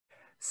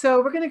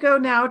So we're going to go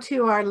now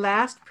to our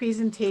last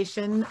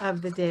presentation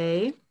of the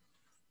day.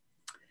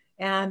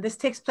 And this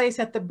takes place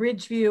at the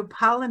Bridgeview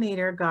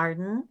Pollinator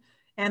Garden.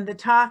 And the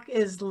talk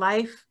is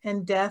Life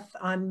and Death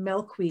on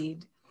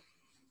Milkweed.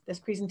 This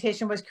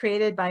presentation was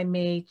created by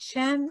May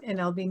Chen and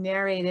it'll be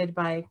narrated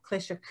by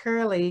Clytia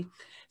Curley.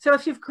 So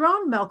if you've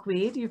grown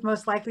milkweed, you've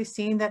most likely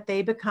seen that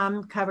they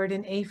become covered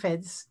in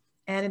aphids.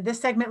 And in this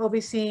segment, we'll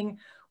be seeing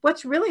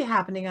what's really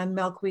happening on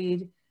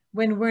milkweed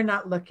when we're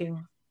not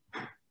looking.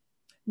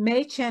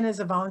 May Chen is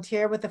a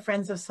volunteer with the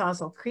Friends of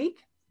Sawsell Creek.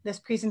 This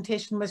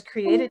presentation was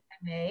created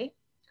by May,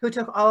 who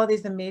took all of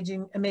these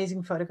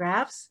amazing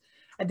photographs,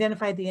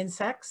 identified the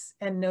insects,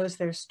 and knows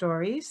their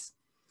stories.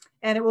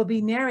 And it will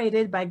be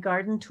narrated by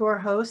garden tour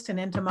host and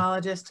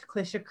entomologist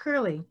Clytia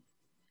Curley.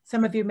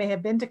 Some of you may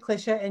have been to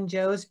Clytia and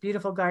Joe's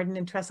beautiful garden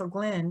in Trestle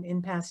Glen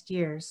in past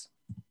years.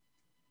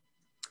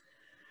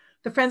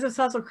 The Friends of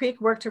Sawsell Creek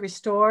work to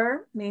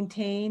restore,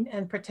 maintain,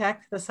 and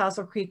protect the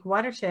Sawsell Creek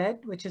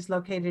watershed, which is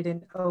located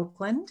in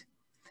Oakland.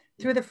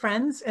 Through the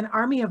Friends, an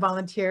army of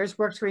volunteers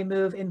work to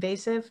remove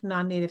invasive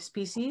non-native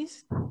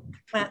species,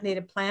 plant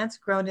native plants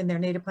grown in their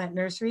native plant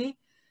nursery,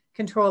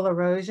 control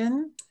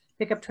erosion,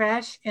 pick up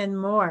trash, and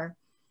more.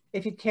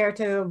 If you care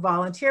to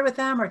volunteer with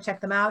them or check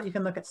them out, you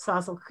can look at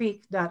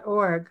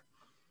sawsellcreek.org.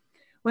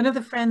 One of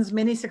the Friends'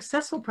 many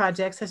successful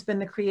projects has been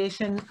the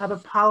creation of a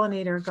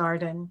pollinator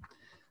garden.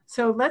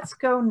 So let's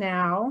go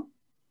now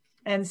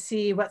and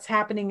see what's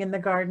happening in the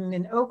garden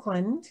in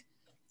Oakland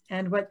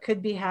and what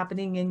could be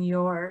happening in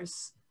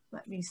yours.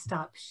 Let me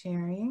stop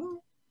sharing.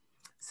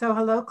 So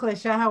hello,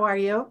 Clytia, how are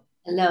you?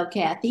 Hello,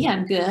 Kathy,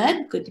 I'm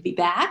good. Good to be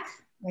back.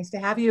 Nice to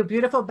have you.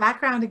 Beautiful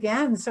background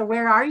again. So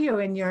where are you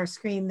in your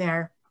screen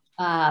there?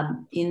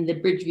 In the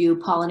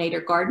Bridgeview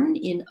Pollinator Garden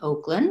in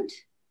Oakland.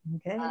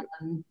 Okay.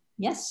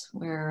 Yes,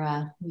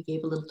 where we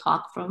gave a little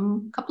talk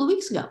from a couple of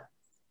weeks ago.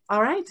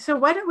 All right, so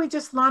why don't we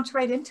just launch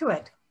right into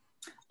it?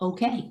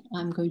 Okay,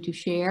 I'm going to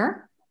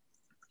share.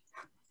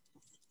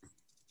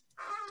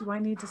 Do I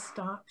need to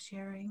stop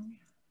sharing?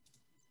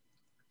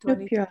 Nope,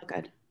 you're all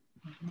good.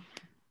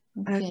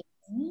 Okay,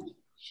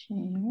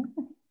 share.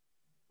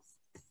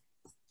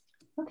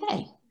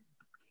 Okay.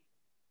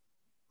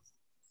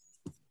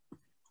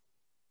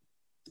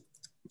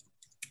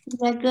 Is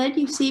that good?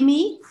 You see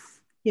me?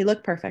 You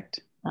look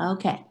perfect.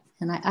 Okay,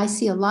 and I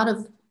see a lot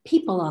of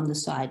people on the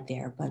side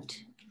there, but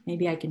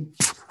maybe I can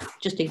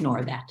just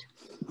ignore that.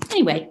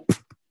 Anyway,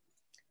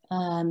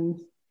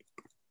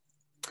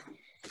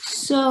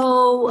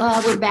 so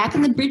we're back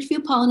in the Bridgeview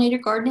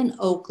Pollinator Garden in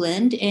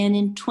Oakland, and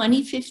in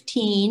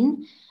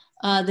 2015,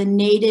 the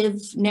native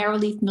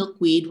narrow-leaf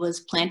milkweed was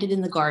planted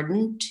in the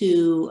garden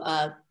to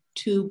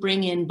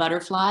bring in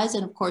butterflies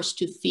and, of course,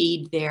 to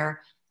feed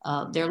their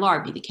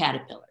larvae, the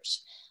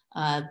caterpillars.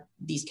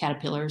 These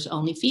caterpillars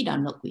only feed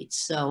on milkweed,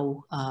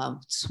 so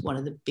it's one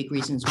of the big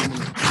reasons we need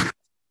it.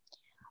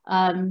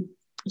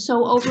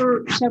 So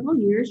over several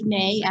years,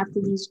 May,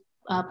 after these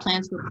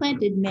plants were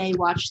planted, May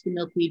watched the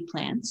milkweed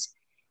plants,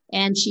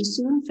 and she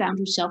soon found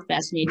herself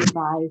fascinated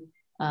by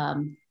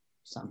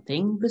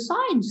something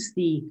besides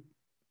the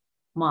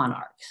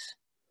monarchs,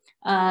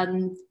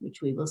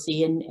 which we will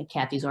see, and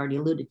Kathy's already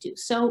alluded to.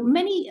 So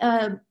many,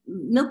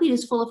 milkweed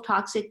is full of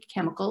toxic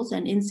chemicals,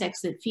 and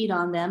insects that feed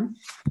on them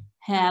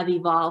have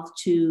evolved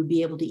to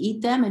be able to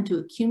eat them and to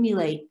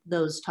accumulate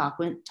those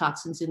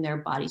toxins in their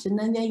bodies, and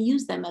then they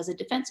use them as a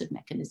defensive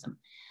mechanism.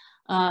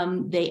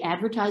 They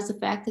advertise the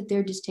fact that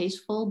they're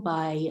distasteful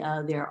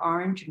by their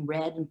orange and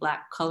red and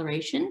black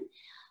coloration.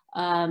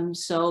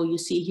 So you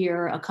see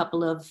here a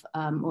couple of,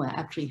 well,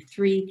 actually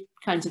 3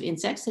 kinds of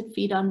insects that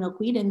feed on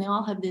milkweed, and they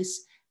all have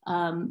this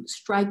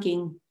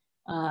striking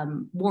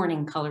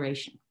warning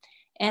coloration.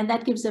 And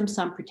that gives them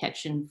some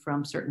protection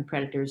from certain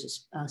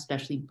predators,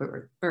 especially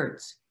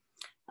birds.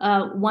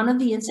 One of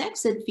the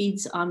insects that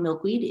feeds on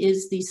milkweed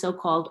is the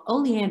so-called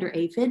oleander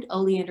aphid.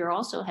 Oleander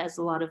also has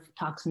a lot of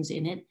toxins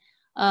in it.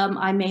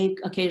 I may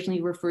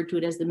occasionally refer to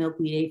it as the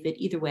milkweed aphid.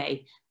 Either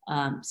way,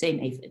 same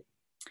aphid.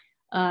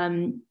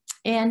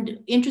 And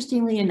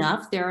interestingly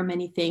enough, there are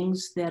many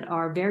things that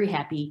are very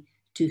happy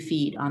to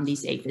feed on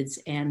these aphids,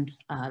 and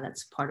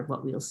that's part of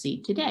what we'll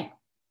see today.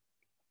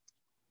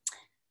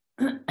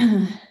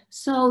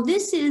 So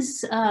this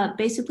is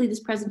basically,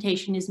 this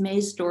presentation is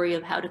May's story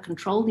of how to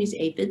control these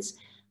aphids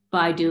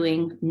by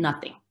doing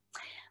nothing.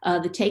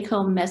 The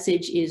take-home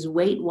message is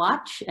wait,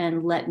 watch,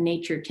 and let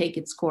nature take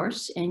its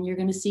course. And you're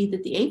going to see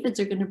that the aphids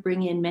are going to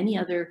bring in many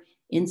other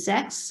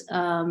insects,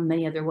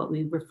 many other what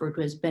we refer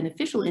to as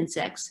beneficial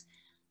insects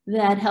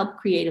that help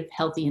create a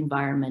healthy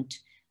environment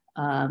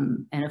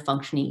and a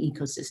functioning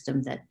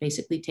ecosystem that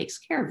basically takes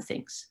care of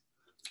things.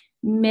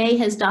 May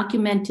has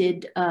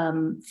documented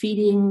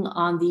feeding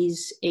on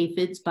these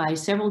aphids by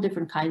several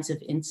different kinds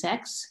of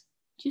insects.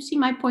 Do you see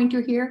my pointer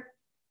here?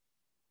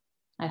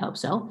 I hope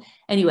so.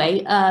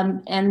 Anyway,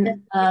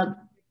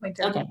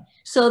 okay.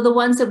 So the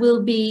ones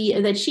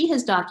that she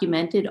has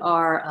documented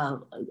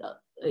are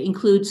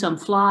include some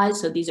flies.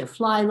 So these are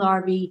fly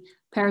larvae,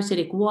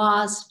 parasitic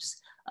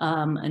wasps, a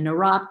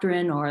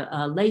neuropteran or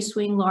a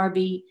lacewing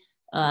larvae,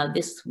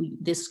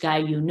 This guy,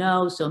 you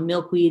know, so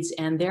milkweeds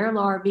and their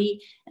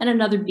larvae, and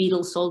another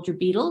beetle, soldier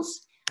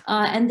beetles.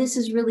 And this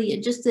is really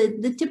just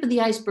the tip of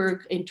the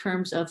iceberg in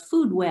terms of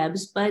food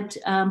webs, but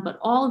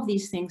all of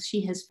these things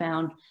she has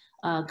found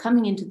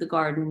coming into the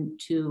garden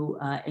to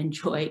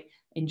enjoy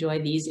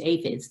these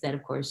aphids that,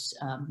 of course,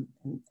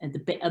 at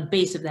the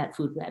base of that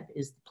food web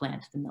is the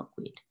plant, the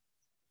milkweed.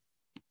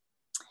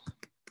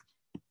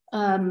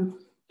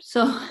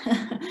 So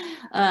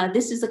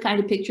this is the kind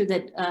of picture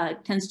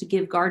that tends to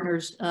give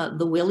gardeners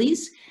the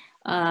willies.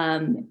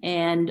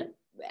 And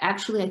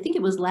actually, I think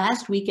it was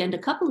last weekend, a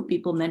couple of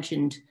people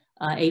mentioned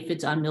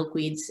aphids on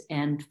milkweeds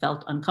and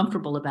felt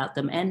uncomfortable about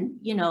them. And,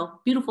 you know,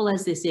 beautiful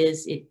as this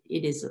is, it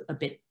is a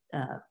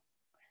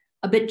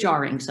bit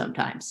jarring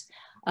sometimes.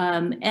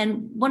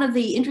 And one of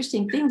the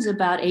interesting things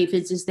about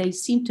aphids is they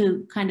seem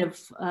to kind of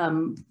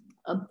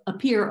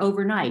appear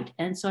overnight.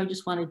 And so I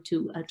just wanted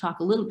to talk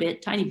a little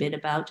bit, tiny bit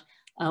about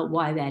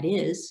why that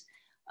is.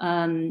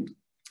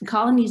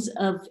 Colonies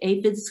of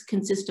aphids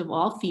consist of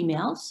all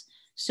females.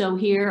 So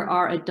here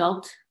are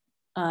adult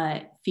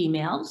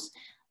females.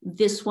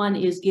 This one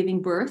is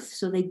giving birth.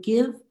 So they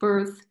give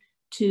birth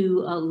to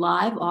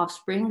live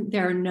offspring.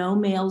 There are no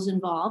males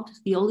involved.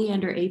 The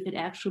oleander aphid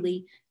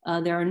actually,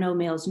 there are no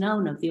males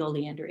known of the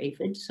oleander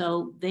aphid.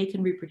 So they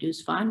can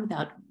reproduce fine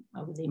without,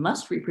 they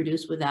must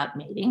reproduce without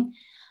mating.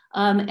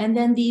 And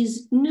then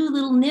these new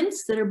little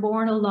nymphs that are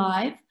born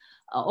alive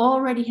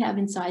already have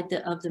inside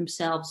of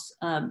themselves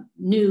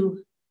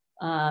the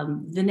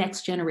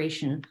next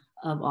generation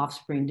of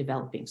offspring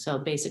developing. So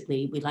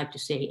basically, we like to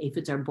say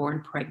aphids are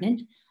born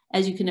pregnant.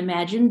 As you can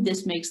imagine,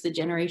 this makes the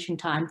generation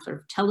time sort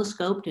of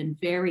telescoped and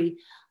very,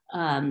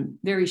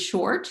 very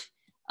short.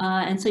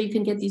 And so you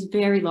can get these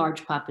very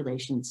large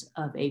populations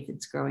of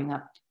aphids growing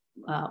up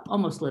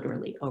almost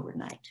literally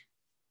overnight.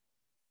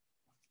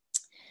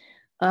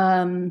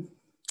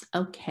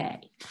 Okay.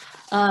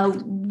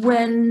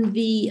 When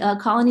the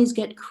colonies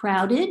get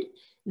crowded,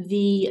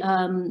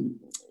 some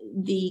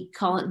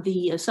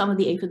of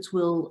the aphids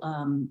will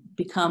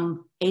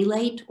become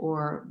alate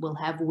or will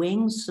have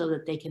wings so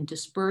that they can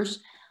disperse.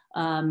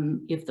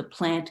 If the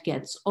plant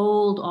gets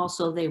old,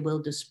 also they will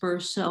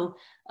disperse. So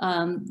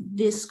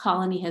this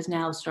colony has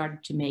now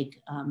started to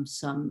make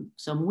some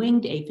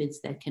winged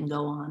aphids that can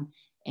go on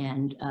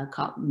and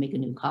make a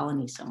new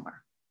colony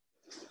somewhere.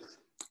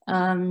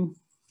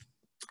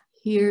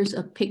 Here's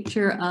a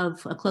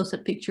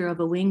close-up picture of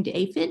a winged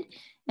aphid.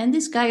 And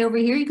this guy over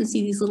here, you can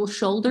see these little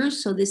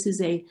shoulders. So this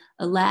is a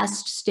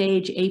last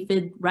stage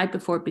aphid right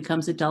before it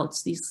becomes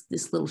adults.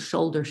 This little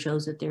shoulder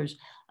shows that there's,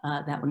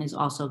 that one is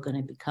also going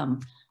to become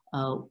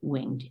a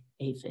winged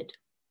aphid.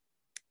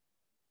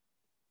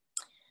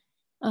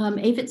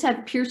 Aphids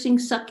have piercing,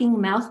 sucking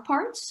mouth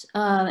parts,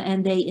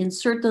 and they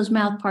insert those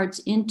mouth parts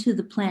into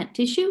the plant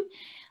tissue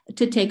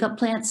to take up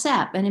plant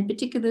sap. And in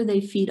particular, they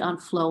feed on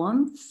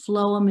phloem.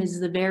 Phloem is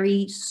the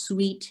very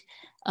sweet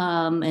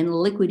and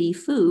liquidy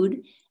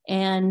food.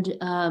 And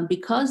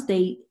because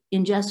they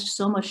ingest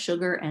so much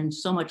sugar and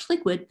so much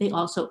liquid, they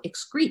also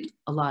excrete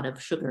a lot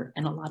of sugar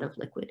and a lot of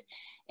liquid.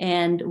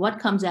 And what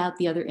comes out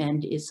the other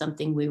end is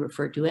something we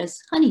refer to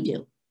as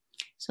honeydew.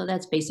 So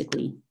that's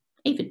basically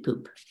aphid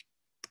poop.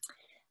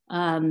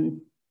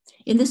 In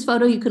this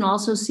photo, you can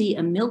also see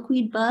a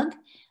milkweed bug,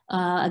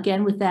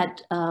 again with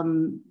that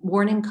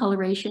warning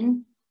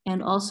coloration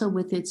and also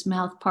with its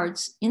mouth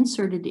parts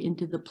inserted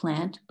into the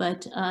plant.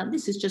 But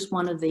this is just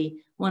one of the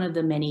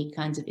many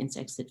kinds of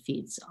insects that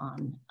feeds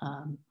on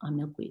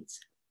milkweeds.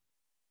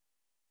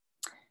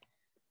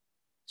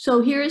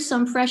 So here is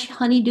some fresh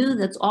honeydew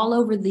that's all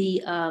over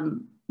the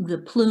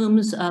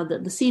plumes,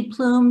 the seed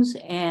plumes,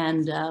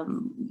 and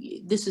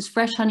this is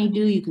fresh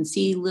honeydew. You can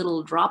see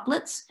little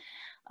droplets.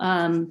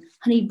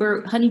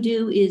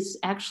 Honeydew is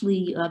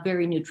actually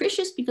very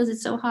nutritious because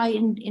it's so high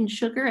in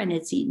sugar, and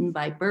it's eaten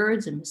by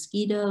birds and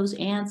mosquitoes,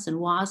 ants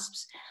and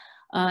wasps,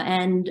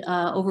 and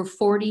over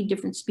 40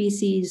 different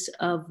species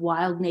of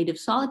wild native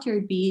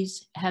solitary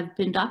bees have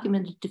been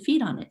documented to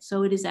feed on it.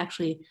 So it is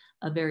actually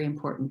a very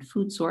important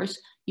food source.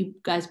 You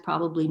guys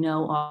probably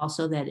know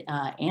also that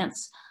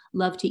ants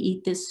love to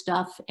eat this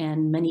stuff,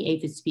 and many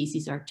aphid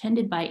species are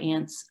tended by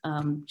ants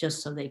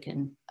just so they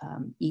can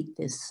eat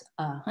this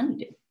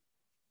honeydew.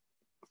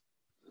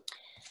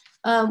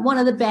 One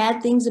of the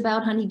bad things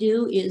about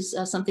honeydew is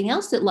something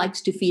else that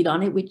likes to feed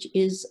on it, which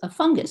is a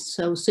fungus.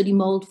 So sooty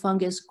mold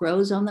fungus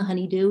grows on the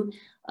honeydew.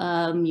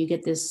 You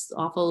get this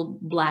awful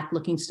black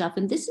looking stuff.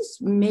 And this is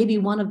maybe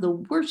one of the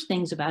worst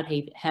things about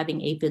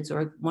having aphids,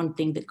 or one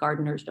thing that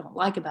gardeners don't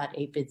like about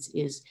aphids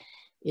is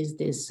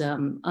this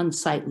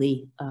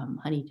unsightly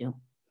honeydew,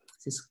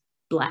 this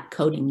black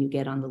coating you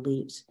get on the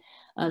leaves.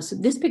 So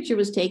this picture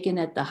was taken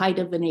at the height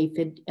of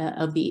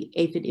the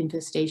aphid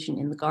infestation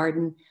in the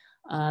garden.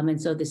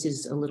 And so this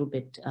is a little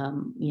bit,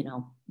 you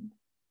know,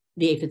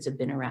 the aphids have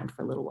been around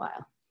for a little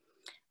while.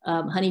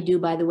 Honeydew,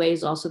 by the way,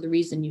 is also the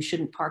reason you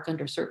shouldn't park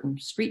under certain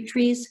street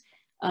trees.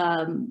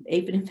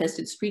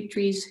 Aphid-infested street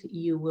trees,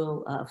 you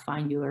will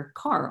find your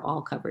car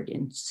all covered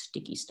in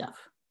sticky stuff.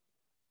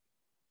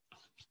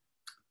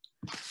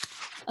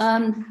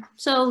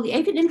 So the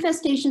aphid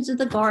infestations of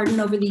the garden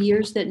over the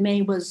years that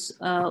May was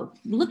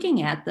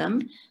looking at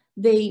them,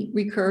 they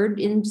recurred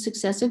in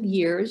successive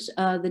years.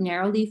 The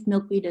narrow-leaf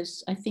milkweed,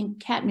 as I think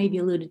Kat maybe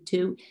alluded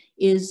to,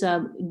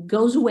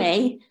 goes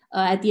away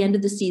at the end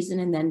of the season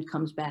and then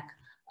comes back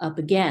up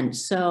again.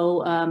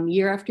 So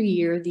year after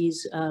year,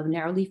 these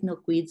narrow-leaf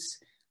milkweeds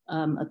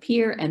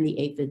appear and the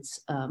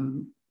aphids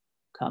come.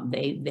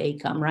 They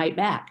come right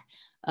back.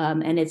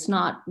 And it's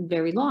not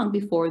very long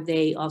before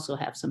they also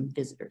have some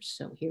visitors.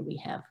 So here we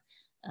have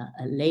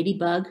a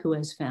ladybug who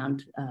has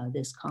found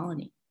this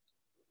colony.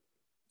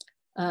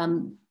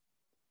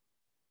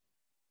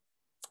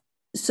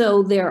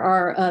 So there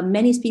are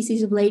many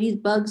species of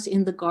ladybugs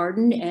in the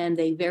garden, and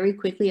they very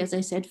quickly, as I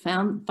said,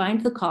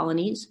 find the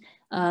colonies.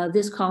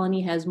 This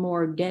colony has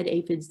more dead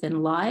aphids than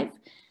alive.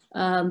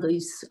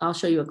 I'll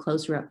show you a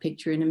closer up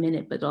picture in a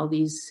minute, but all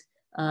these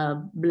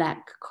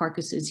black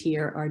carcasses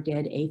here are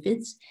dead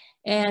aphids.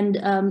 And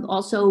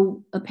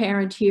also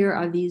apparent here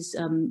are these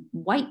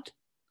white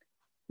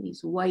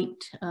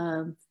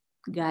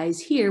guys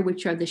here,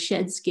 which are the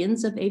shed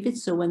skins of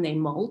aphids. So when they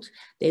molt,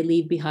 they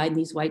leave behind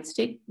these white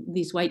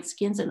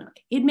skins. And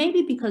it may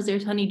be because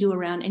there's honeydew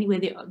around.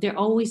 Anyway, they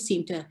always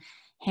seem to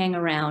hang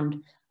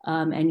around,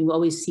 and you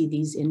always see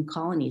these in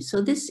colonies.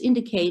 So this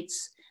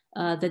indicates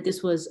that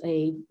this was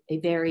a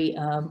very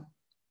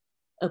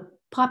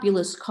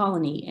populous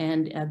colony,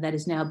 and that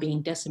is now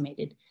being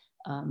decimated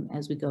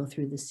as we go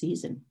through the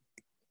season.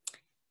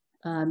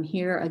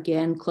 Here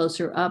again,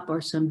 closer up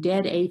are some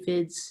dead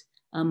aphids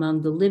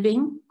among the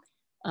living,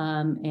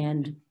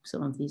 and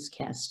some of these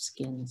cast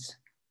skins.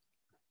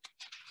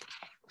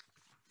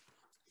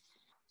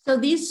 So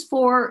these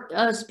 4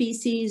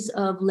 species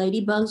of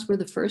ladybugs were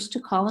the first to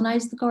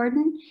colonize the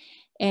garden.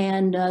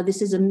 And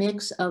this is a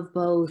mix of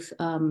both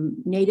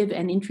native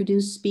and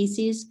introduced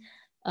species.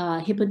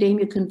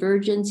 Hippodamia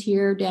convergens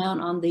here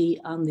down on the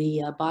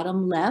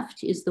bottom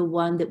left is the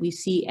one that we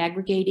see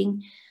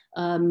aggregating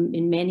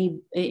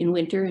in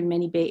winter in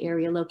many Bay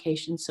Area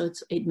locations. So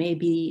it may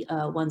be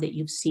one that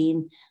you've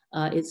seen.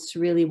 It's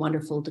really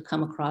wonderful to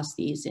come across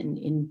these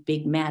in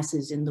big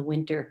masses in the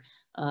winter.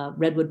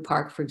 Redwood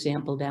Park, for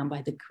example, down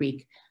by the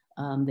creek,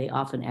 they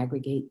often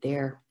aggregate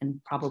there,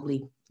 and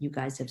probably you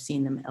guys have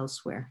seen them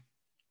elsewhere.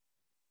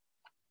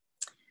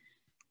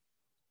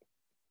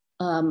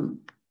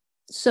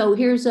 So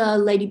here's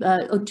a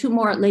 2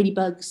 more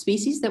ladybug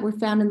species that were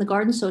found in the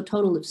garden. So a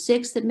total of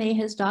 6 that May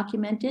has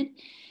documented.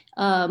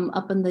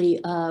 Up in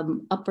the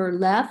upper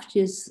left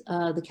is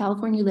the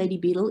California lady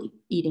beetle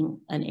eating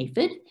an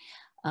aphid,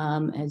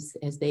 as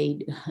they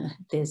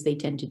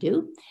tend to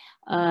do.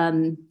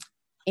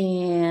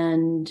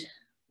 And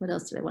what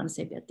else did I want to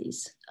say about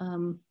these?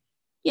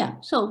 Yeah,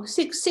 so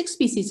six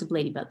species of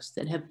ladybugs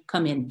that have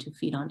come in to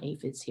feed on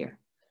aphids here.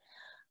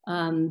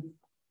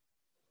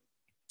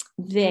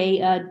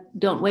 They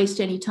don't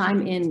waste any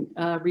time in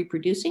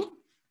reproducing.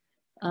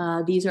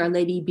 These are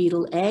lady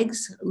beetle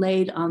eggs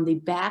laid on the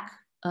back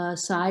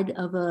side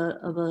of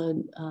a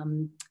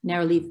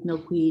narrow-leaf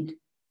milkweed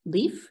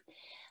leaf.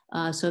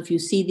 So if you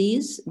see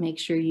these, make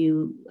sure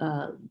you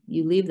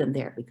leave them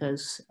there,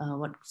 because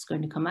what's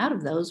going to come out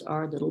of those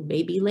are little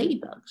baby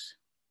ladybugs.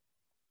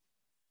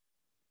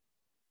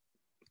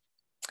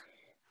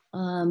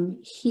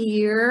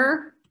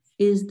 Here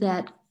is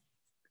that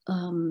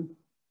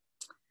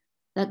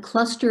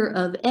cluster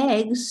of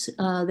eggs.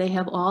 They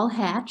have all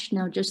hatched,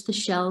 now just the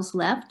shells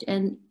left.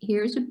 And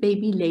here's a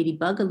baby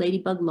ladybug, a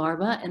ladybug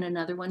larva, and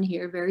another one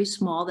here, very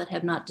small, that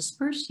have not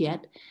dispersed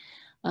yet.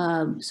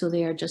 So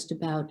they are just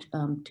about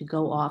to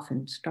go off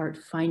and start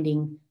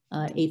finding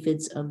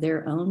aphids of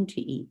their own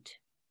to eat.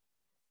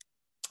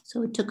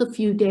 So it took a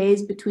few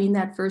days between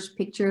that first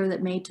picture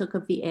that May took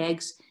of the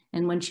eggs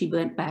and when she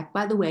went back.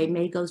 By the way,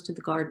 May goes to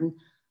the garden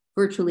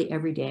virtually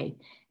every day,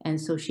 and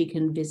so she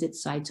can visit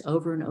sites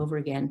over and over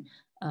again.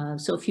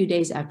 So a few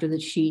days after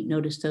that she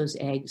noticed those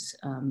eggs,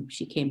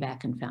 she came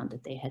back and found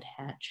that they had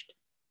hatched.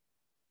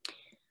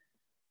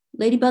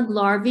 Ladybug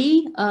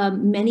larvae,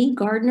 many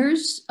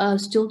gardeners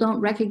still don't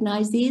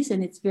recognize these,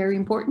 and it's very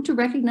important to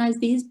recognize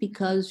these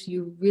because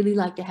you really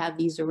like to have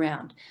these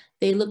around.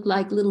 They look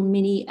like little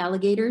mini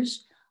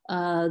alligators.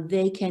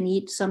 They can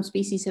eat, some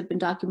species have been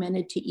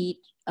documented to eat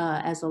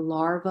as a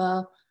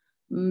larva,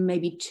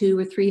 maybe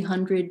 200 or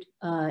 300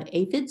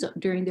 aphids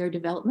during their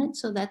development.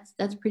 So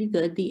that's pretty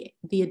good.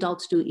 The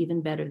adults do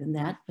even better than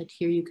that, but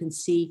here you can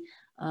see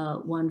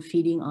one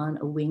feeding on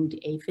a winged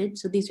aphid.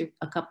 So these are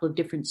a couple of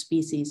different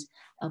species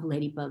of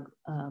ladybug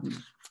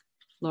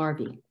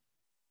larvae.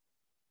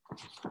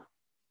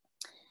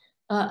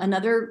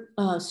 Another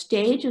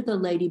stage of the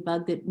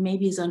ladybug that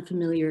maybe is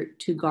unfamiliar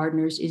to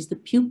gardeners is the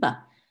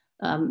pupa.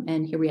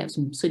 And here we have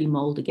some sooty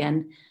mold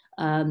again.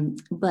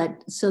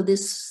 But so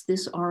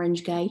this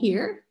orange guy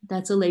here,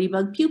 that's a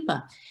ladybug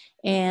pupa.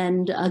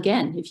 And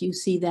again, if you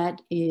see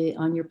that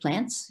on your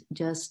plants,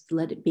 just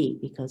let it be,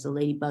 because a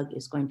ladybug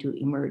is going to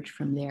emerge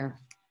from there.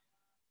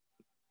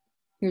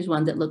 Here's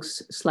one that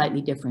looks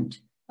slightly different,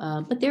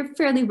 but they're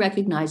fairly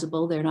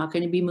recognizable. They're not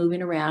going to be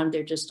moving around.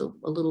 They're just a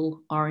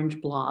little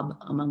orange blob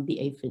among the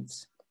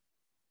aphids.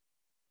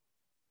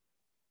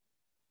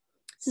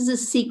 This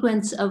is a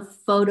sequence of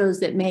photos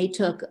that May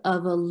took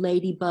of a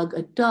ladybug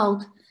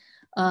adult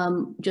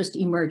just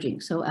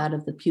emerging, so out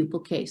of the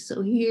pupal case.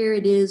 So here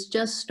it is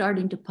just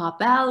starting to pop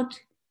out,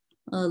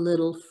 a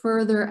little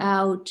further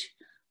out,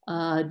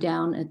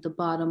 down at the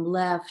bottom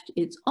left.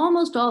 It's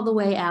almost all the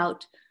way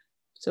out.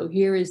 So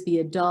here is the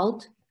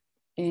adult,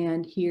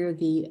 and here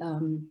the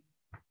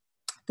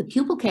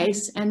pupal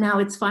case, and now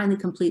it's finally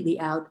completely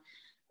out.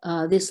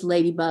 This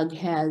ladybug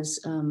has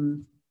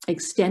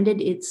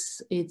extended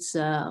its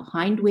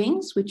hind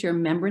wings, which are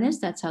membranous.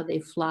 That's how they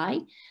fly.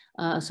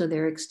 So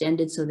they're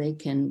extended so they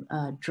can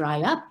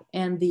dry up.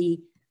 And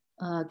the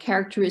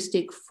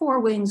characteristic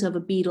forewings of a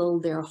beetle,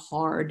 they're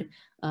hard,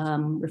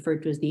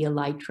 referred to as the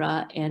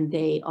elytra, and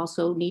they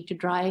also need to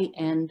dry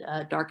and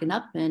darken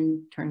up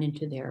and turn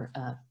into their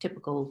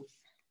typical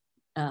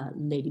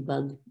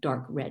ladybug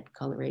dark red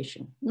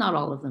coloration. Not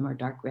all of them are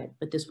dark red,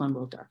 but this one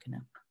will darken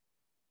up.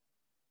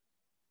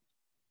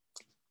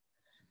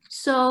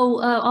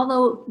 So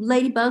although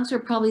ladybugs are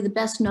probably the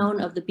best known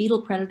of the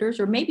beetle predators,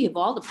 or maybe of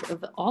all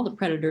the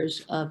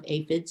predators of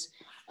aphids,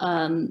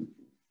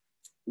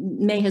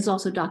 May has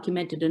also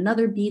documented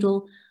another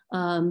beetle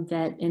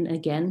that, and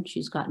again,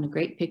 she's gotten a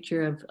great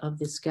picture of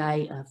this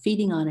guy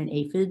feeding on an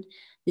aphid.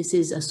 This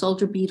is a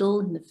soldier beetle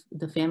in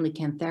the family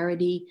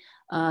Cantharidae.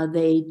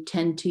 They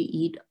tend to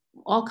eat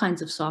all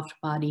kinds of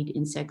soft-bodied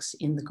insects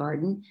in the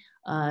garden,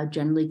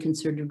 generally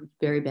considered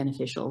very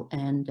beneficial,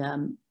 and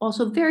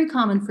also very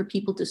common for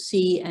people to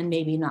see and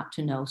maybe not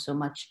to know so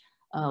much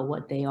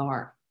what they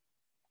are.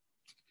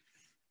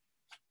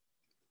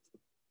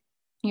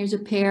 Here's a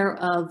pair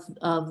of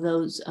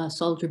those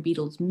soldier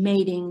beetles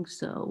mating.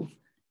 So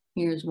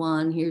here's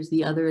one, here's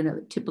the other, in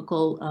a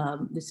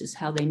typical, this is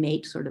how they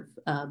mate, sort of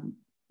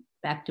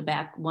back to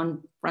back, one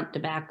front to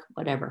back,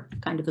 whatever,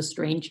 kind of a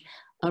strange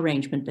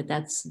arrangement, but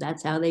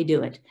that's how they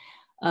do it.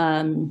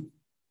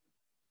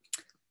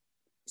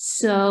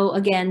 So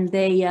again,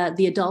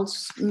 the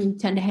adults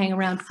tend to hang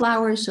around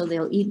flowers, so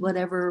they'll eat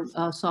whatever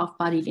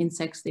soft-bodied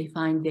insects they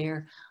find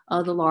there.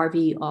 The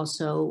larvae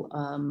also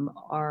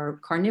are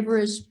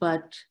carnivorous,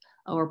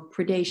 or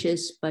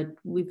predaceous, but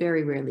we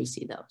very rarely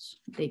see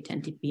those. They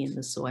tend to be in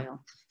the soil.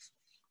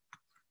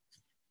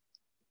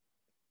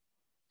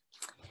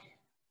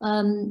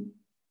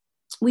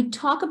 We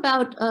talk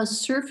about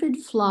syrphid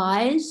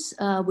flies,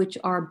 which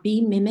are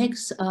bee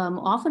mimics.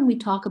 Often we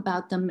talk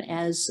about them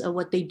as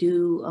what they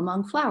do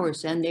among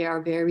flowers, and they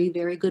are very,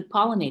 very good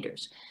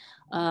pollinators.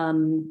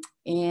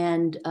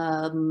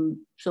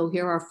 So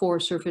here are 4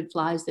 syrphid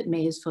flies that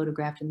May has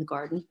photographed in the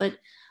garden. But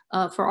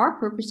for our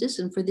purposes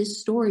and for this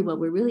story, what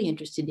we're really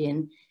interested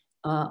in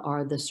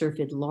are the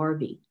syrphid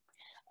larvae.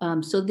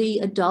 So the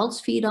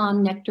adults feed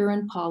on nectar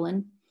and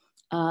pollen.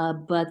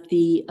 But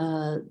the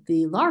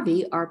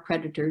larvae are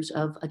predators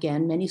of,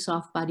 again, many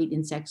soft-bodied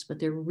insects, but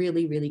they're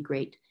really, really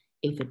great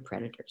aphid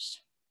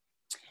predators.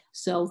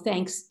 So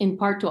thanks in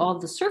part to all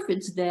the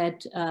syrphids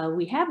that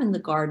we have in the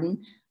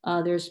garden,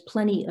 there's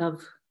plenty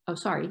of,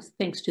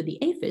 thanks to the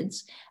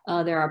aphids,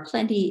 there are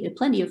plenty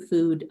of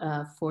food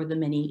for the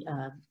many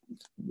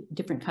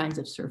different kinds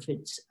of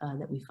syrphids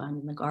that we find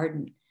in the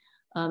garden.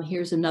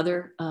 Here's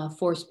another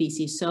 4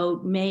 species.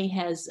 So May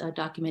has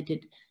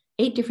documented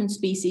 8 different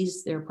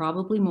species. There are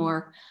probably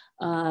more,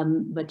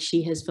 but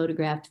she has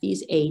photographed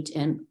these 8,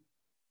 and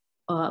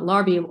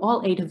larvae of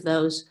all 8 of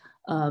those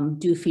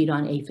do feed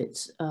on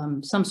aphids.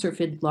 Some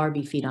syrphid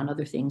larvae feed on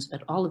other things,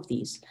 but all of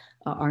these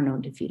are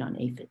known to feed on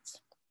aphids.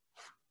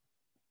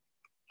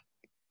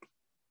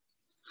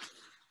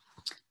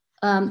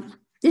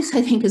 This,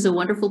 I think, is a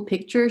wonderful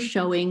picture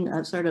showing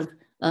a sort of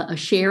a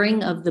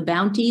sharing of the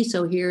bounty.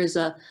 So here is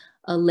a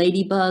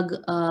ladybug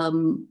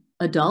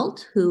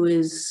adult who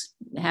is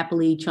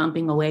happily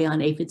chomping away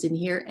on aphids in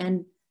here,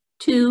 and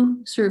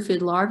 2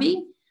 syrphid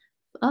larvae.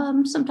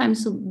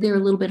 Sometimes they're a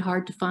little bit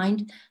hard to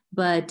find,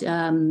 but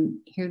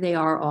here they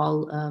are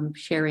all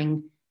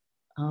sharing.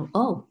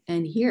 Oh,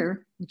 and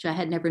here, which I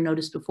had never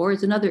noticed before,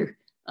 is another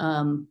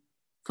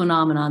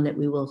phenomenon that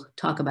we will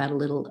talk about a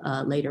little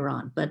later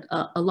on, but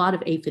a lot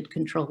of aphid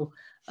control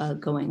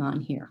going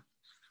on here.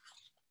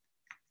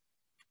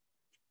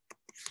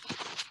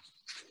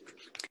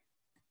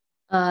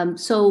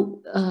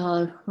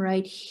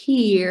 Right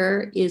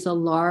here is a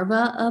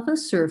larva of a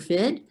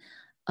syrphid.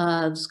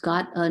 It's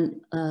got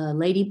an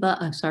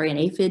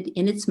aphid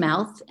in its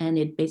mouth, and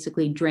it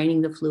basically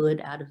draining the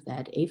fluid out of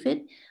that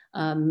aphid.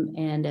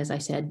 And as I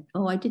said,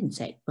 I didn't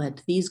say,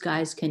 but these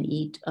guys can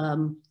eat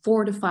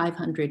 400 to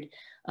 500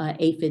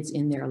 aphids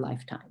in their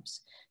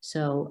lifetimes.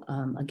 So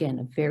again,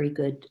 a very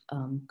good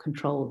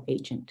control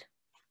agent.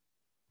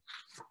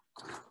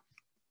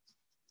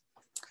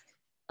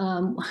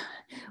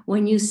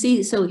 When you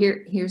see, so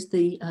here's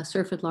the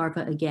syrphid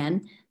larva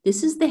again.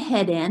 This is the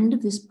head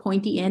end. This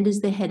pointy end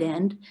is the head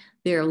end.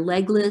 They're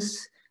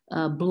legless,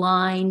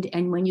 blind,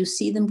 and when you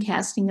see them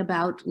casting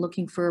about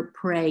looking for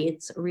prey,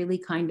 it's really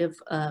kind of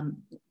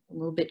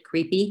little bit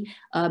creepy.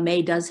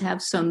 May does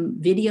have some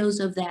videos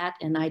of that,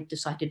 and I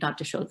decided not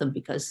to show them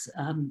because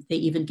they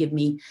even give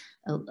me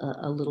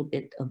a little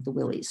bit of the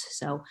willies.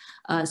 So,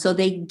 so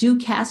they do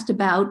cast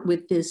about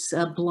with this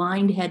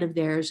blind head of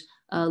theirs,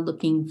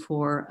 looking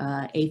for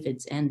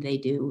aphids, and they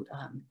do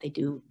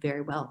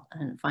very well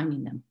in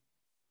finding them.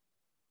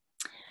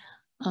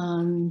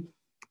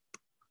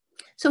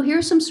 So here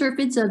are some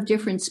syrphids of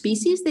different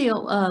species. They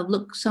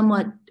look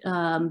somewhat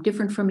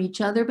different from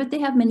each other, but they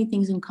have many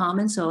things in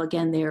common. So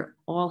again, they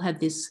all have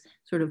this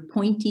sort of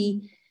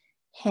pointy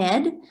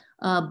head,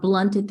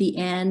 blunt at the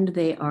end.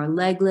 They are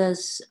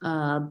legless,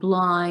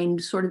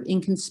 blind, sort of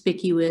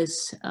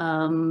inconspicuous,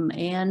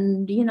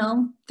 and you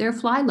know, they're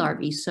fly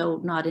larvae,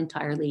 so not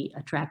entirely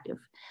attractive.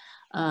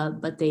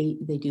 But they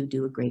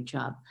do a great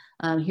job.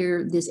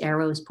 Here, this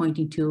arrow is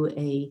pointing to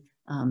a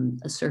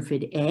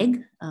syrphid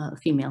egg. A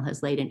female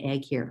has laid an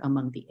egg here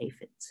among the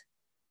aphids.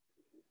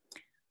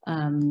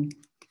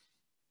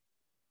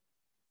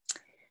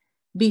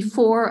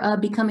 Before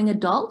becoming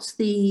adults,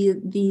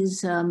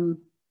 these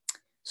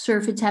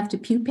syrphids have to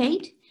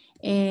pupate,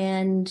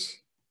 and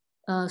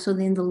so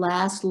then the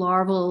last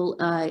larval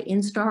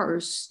instar or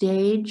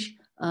stage,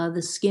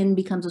 the skin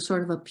becomes a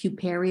sort of a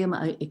puparium,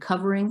 a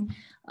covering,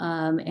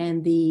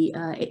 and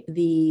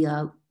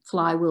the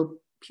fly will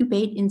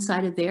pupate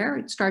inside of there.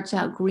 It starts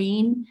out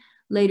green,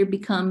 later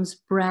becomes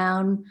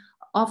brown,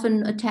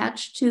 often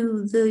attached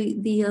to the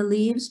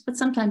leaves, but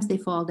sometimes they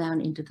fall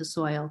down into the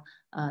soil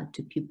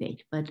to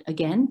pupate. But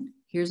again,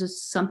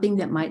 here's something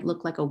that might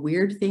look like a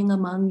weird thing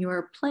among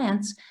your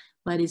plants,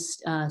 but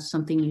is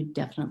something you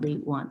definitely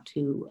want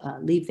to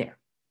leave there.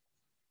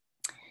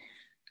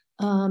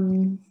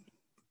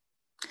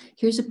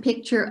 Here's a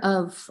picture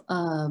of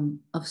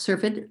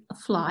syrphid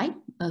fly,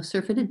 a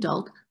syrphid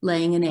adult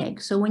laying an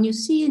egg. So when you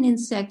see an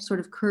insect sort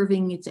of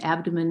curving its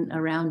abdomen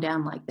around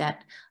down like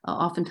that,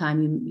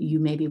 oftentimes you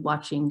may be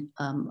watching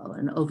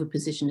an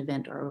oviposition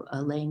event or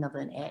a laying of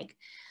an egg.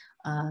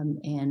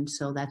 And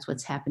so that's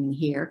what's happening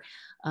here.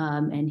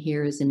 And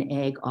here is an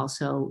egg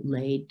also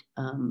laid,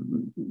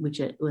 which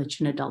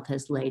an adult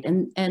has laid.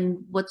 And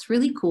what's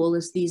really cool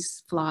is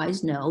these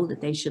flies know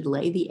that they should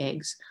lay the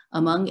eggs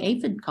among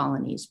aphid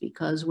colonies,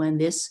 because when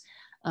this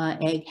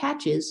egg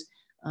hatches,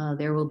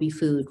 there will be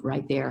food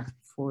right there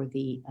for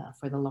the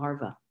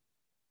larva.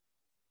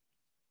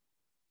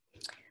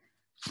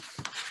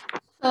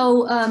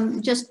 So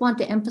just want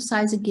to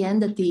emphasize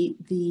again that the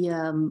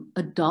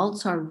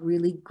adults are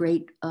really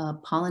great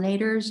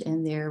pollinators,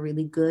 and they're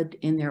really good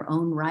in their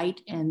own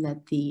right, and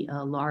that the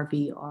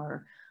larvae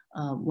are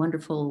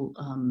wonderful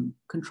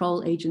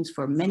control agents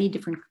for many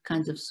different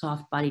kinds of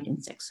soft-bodied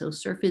insects. So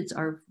syrphids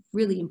are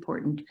really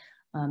important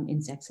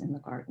insects in the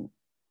garden.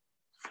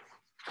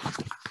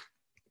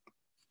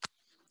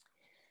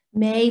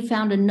 May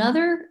found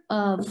another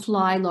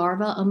fly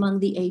larva among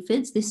the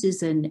aphids. This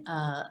is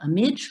a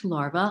midge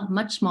larva,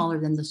 much smaller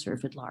than the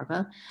syrphid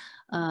larva.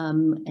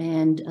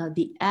 And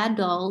the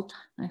adult,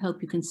 I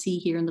hope you can see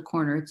here in the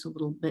corner, it's a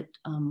little bit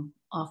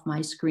off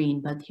my screen,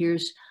 but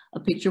here's a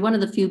picture, one of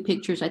the few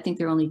pictures, I think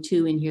there are only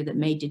two in here that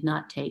May did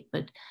not take,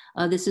 but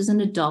this is an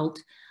adult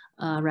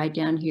right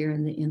down here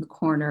in the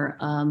corner,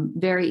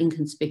 very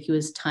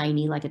inconspicuous,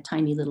 tiny, like a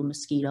tiny little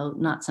mosquito,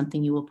 not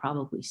something you will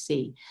probably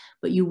see,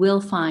 but you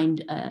will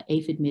find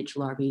aphid midge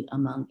larvae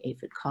among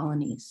aphid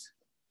colonies.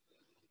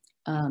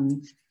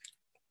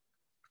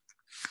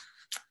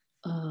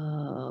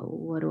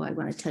 What do I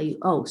want to tell you?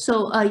 Oh,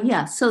 so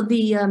yeah, so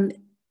the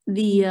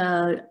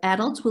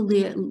adults will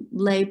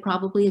lay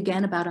probably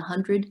again about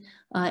 100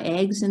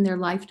 eggs in their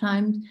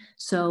lifetime.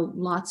 So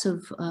lots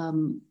of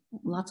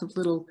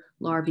little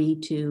larvae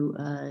to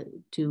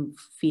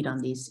feed on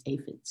these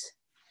aphids.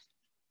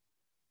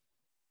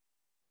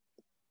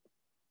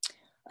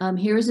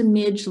 Here's a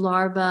midge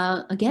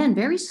larva, again,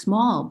 very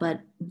small,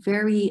 but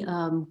very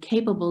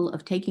capable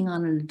of taking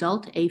on an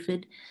adult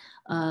aphid.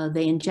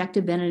 They inject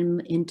a venom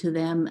into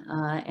them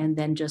and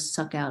then just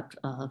suck out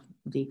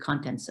the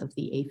contents of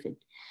the aphid.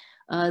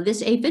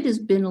 This aphid has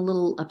been a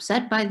little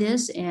upset by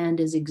this and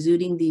is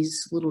exuding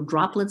these little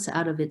droplets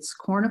out of its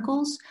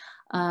cornicles.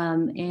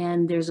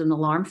 And there's an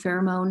alarm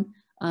pheromone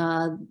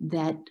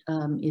that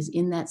is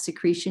in that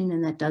secretion,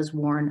 and that does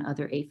warn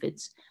other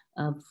aphids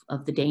of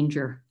the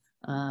danger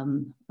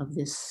of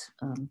this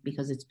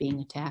because it's being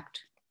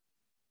attacked.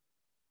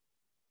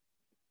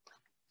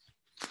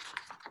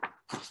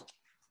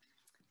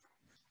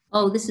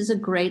 Oh, this is a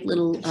great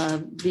little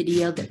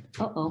video that,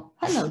 uh-oh,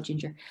 hello,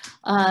 Ginger.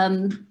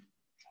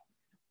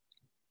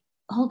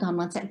 Hold on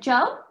one sec.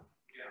 Joe,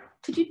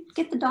 could you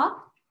get the dog?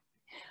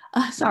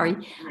 Sorry.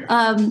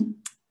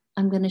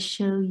 I'm going to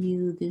show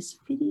you this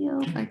video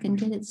if I can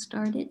get it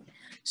started.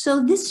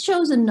 So this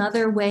shows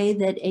another way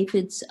that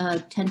aphids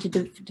tend to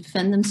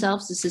defend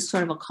themselves. This is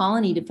sort of a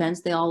colony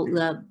defense.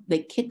 They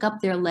kick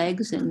up their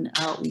legs and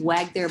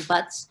wag their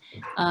butts.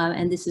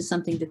 And this is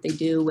something that they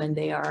do when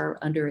they are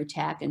under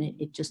attack, and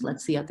it just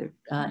lets the other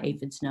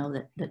aphids know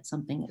that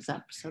something is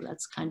up. So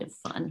that's kind of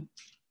fun.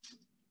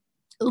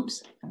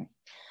 Oops. All right.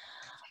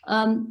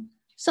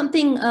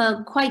 Something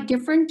quite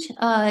different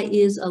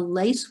is a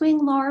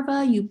lacewing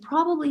larva. You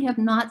probably have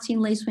not seen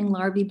lacewing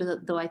larvae,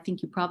 but though I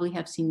think you probably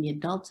have seen the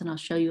adults, and I'll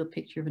show you a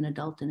picture of an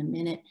adult in a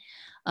minute.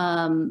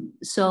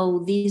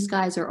 So these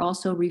guys are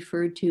also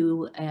referred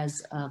to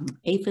as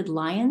aphid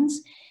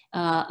lions.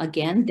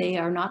 Again, they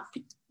are not,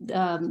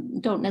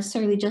 don't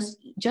necessarily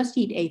just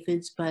eat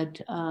aphids, but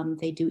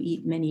they do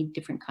eat many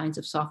different kinds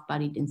of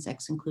soft-bodied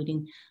insects,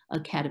 including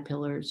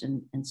caterpillars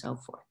and so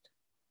forth.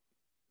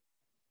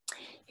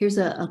 Here's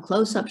a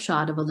close-up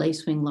shot of a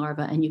lacewing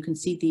larva, and you can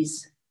see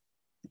these,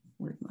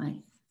 where'd my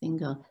thing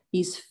go?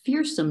 These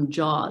fearsome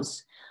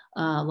jaws,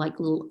 like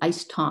little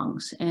ice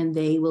tongs, and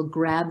they will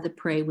grab the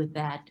prey with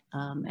that,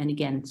 and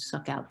again,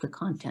 suck out the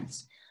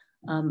contents.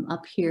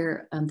 Up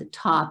here on the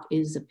top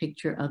is a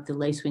picture of the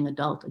lacewing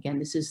adult. Again,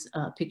 this is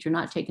a picture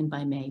not taken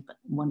by May, but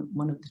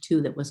one of the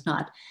two that was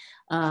not.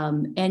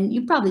 And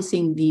you've probably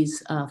seen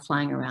these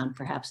flying around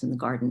perhaps in the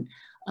garden.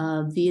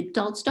 The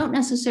adults don't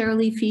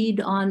necessarily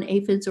feed on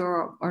aphids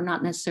or are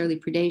not necessarily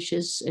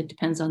predaceous. It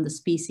depends on the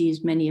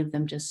species. Many of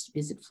them just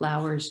visit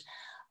flowers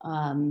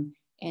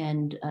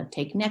and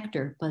take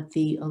nectar, but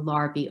the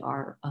larvae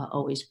are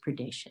always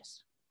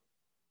predaceous.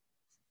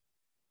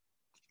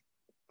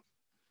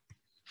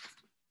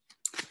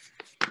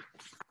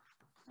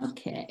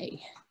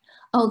 Okay.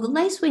 Oh, the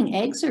lacewing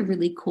eggs are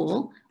really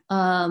cool.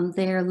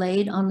 They're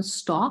laid on a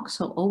stalk,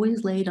 so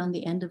always laid on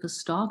the end of a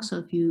stalk. So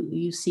if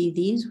you see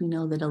these, we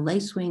know that a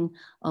lacewing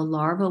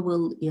larva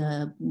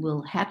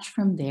will hatch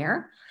from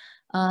there.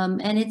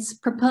 And it's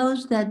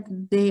proposed that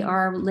they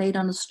are laid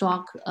on a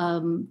stalk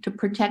to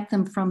protect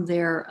them from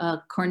their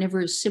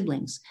carnivorous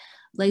siblings.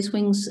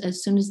 Lacewings,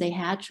 as soon as they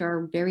hatch,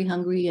 are very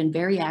hungry and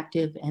very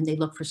active, and they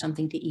look for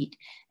something to eat.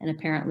 And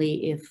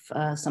apparently, if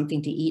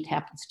something to eat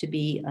happens to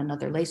be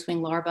another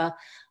lacewing larva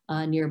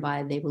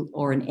nearby, they will,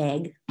 or an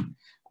egg,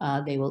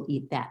 they will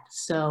eat that.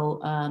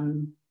 So,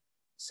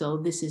 so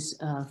this is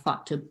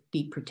thought to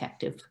be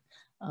protective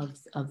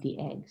of the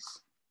eggs.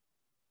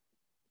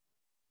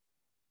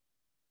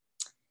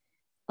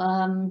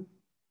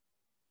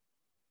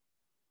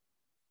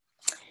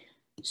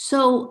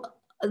 So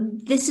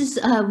this is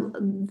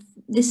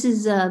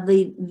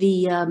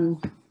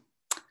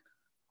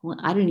well,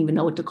 I don't even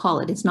know what to call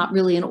it. It's not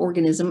really an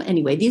organism.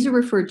 Anyway, these are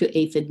referred to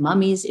aphid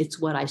mummies. It's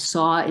what I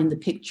saw in the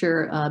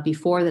picture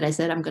before that I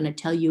said I'm going to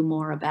tell you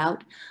more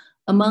about.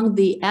 Among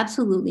the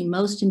absolutely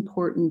most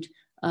important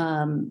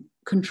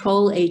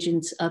control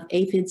agents of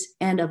aphids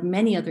and of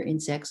many other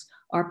insects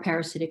are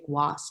parasitic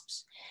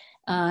wasps.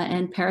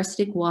 And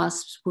parasitic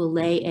wasps will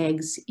lay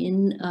eggs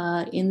in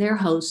their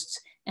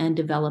hosts and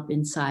develop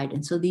inside.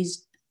 And so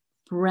these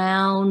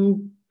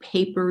brown,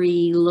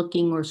 papery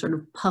looking or sort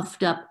of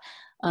puffed up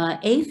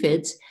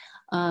aphids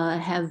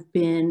have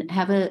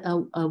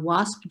a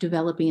wasp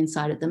developing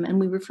inside of them, and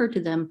we refer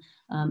to them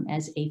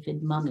as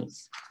aphid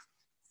mummies.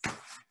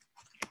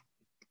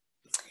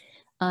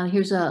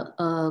 Here's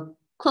a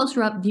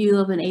closer up view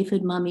of an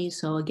aphid mummy.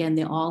 So again,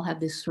 they all have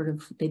this sort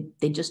of,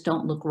 they just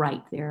don't look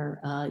right.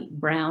 They're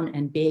brown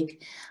and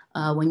big.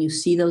 When you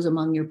see those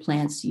among your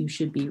plants, you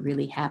should be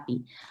really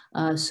happy.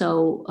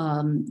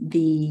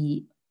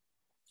 The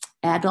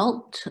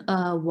adult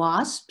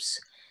wasps,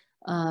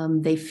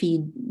 they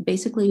feed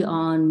basically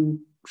on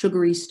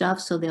sugary stuff.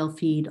 So they'll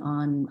feed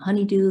on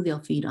honeydew, they'll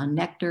feed on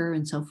nectar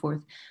and so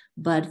forth,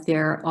 but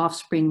their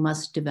offspring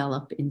must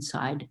develop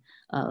inside,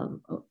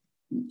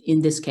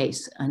 in this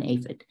case, an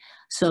aphid.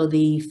 So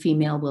the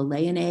female will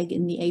lay an egg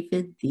in the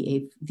aphid,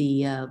 the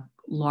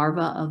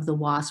larva of the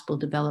wasp will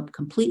develop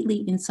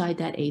completely inside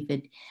that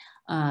aphid.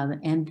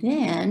 And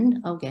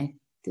then, okay,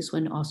 this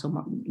one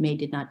also May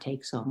did not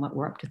take, so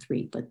we're up to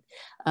 3, but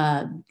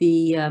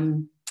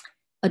the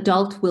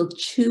adult will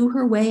chew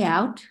her way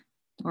out,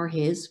 or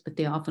his, but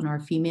they often are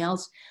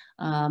females.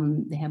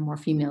 They have more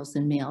females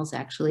than males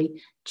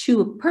actually,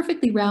 chew a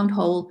perfectly round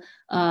hole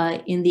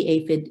in the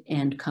aphid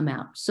and come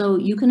out. So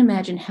you can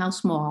imagine how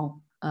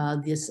small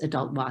this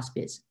adult wasp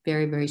is.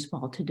 Very, very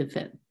small to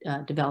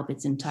develop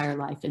its entire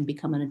life and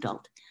become an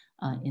adult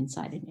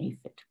inside an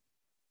aphid.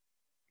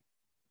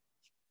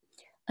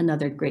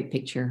 Another great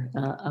picture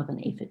of an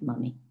aphid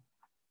mummy.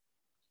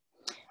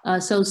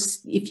 So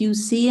if you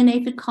see an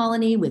aphid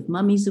colony with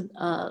mummies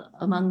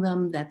among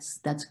them,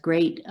 that's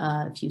great.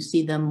 If you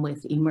see them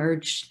with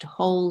emerged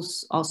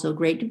holes, also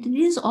great. It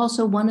is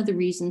also one of the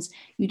reasons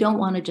you don't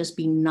want to just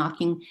be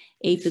knocking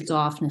aphids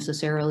off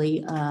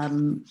necessarily,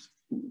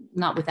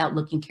 not without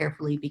looking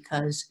carefully,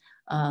 because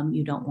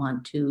you don't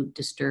want to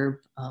disturb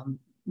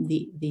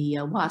the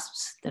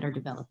wasps that are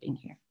developing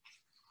here.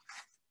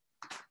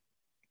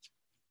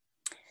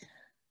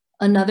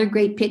 Another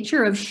great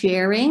picture of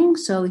sharing.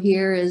 So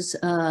here is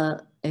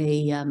a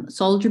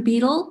soldier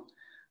beetle,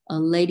 a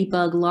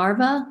ladybug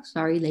larva,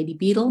 sorry, lady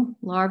beetle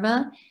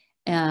larva,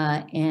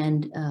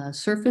 and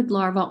syrphid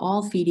larva,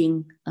 all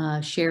feeding,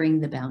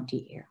 sharing the bounty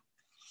here.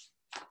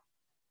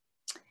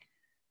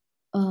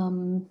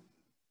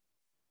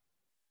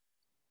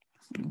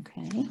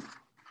 Okay.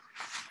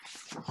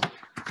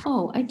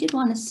 Oh, I did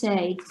want to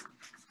say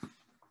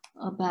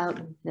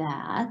about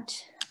that.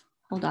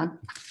 hold on.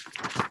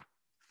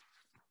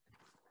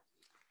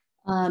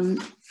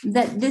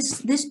 That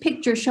this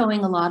picture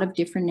showing a lot of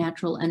different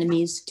natural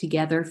enemies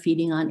together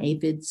feeding on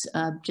aphids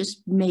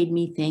just made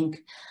me think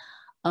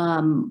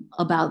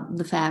about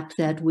the fact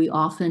that we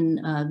often,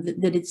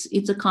 that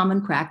it's a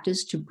common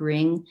practice to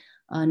bring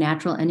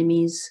natural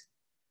enemies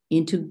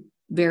into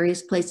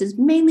various places,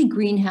 mainly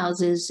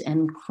greenhouses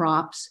and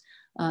crops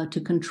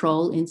to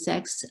control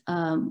insects.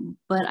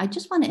 But I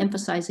just want to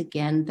emphasize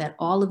again that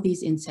all of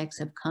these insects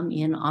have come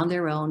in on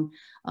their own,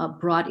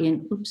 brought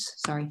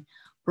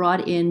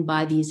in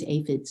by these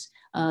aphids.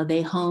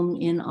 They home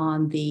in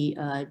on the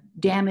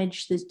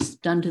damage that's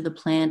done to the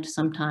plant.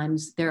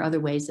 Sometimes there are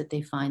other ways that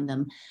they find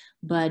them,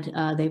 but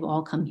they've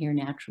all come here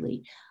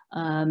naturally.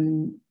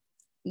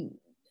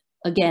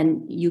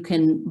 Again, you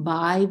can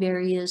buy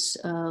various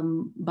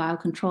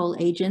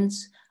biocontrol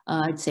agents.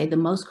 I'd say the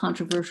most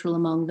controversial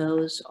among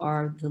those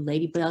are the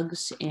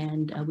ladybugs,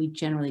 and we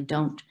generally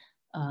don't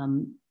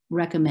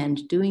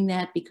recommend doing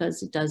that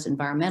because it does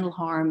environmental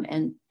harm,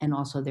 and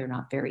also they're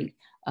not very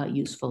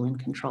useful in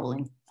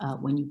controlling.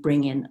 When you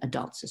bring in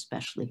adults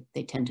especially,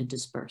 they tend to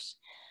disperse.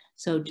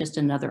 So just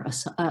another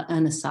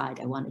an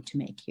aside I wanted to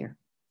make here.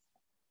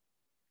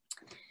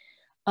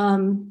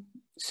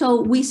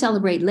 So we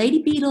celebrate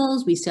lady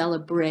beetles, we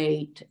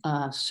celebrate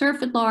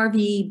syrphid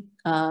larvae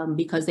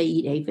because they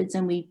eat aphids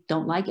and we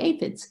don't like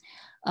aphids.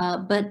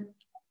 But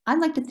I'd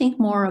like to think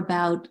more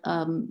about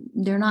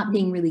there not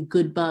being really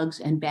good bugs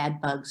and bad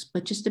bugs,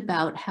 but just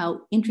about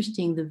how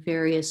interesting the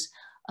various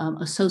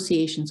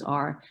associations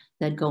are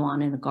that go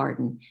on in a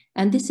garden.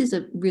 And this is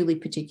a really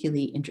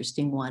particularly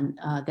interesting one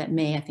that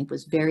May, I think,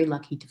 was very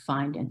lucky to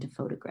find and to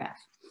photograph.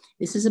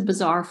 This is a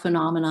bizarre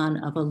phenomenon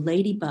of a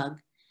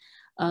ladybug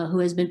who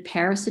has been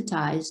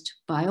parasitized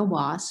by a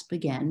wasp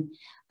again,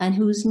 and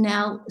who's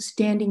now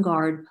standing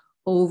guard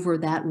over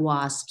that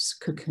wasp's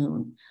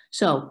cocoon.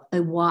 So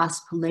a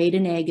wasp laid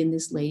an egg in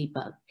this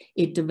ladybug.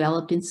 It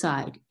developed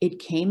inside. It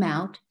came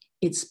out,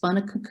 it spun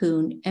a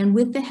cocoon, and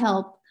with the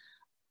help,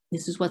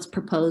 this is what's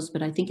proposed,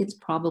 but I think it's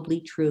probably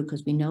true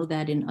because we know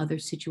that in other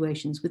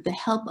situations, with the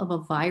help of a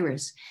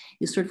virus,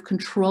 is sort of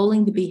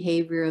controlling the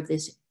behavior of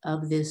this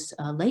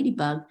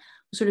ladybug,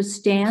 who sort of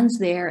stands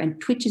there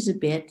and twitches a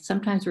bit,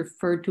 sometimes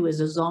referred to as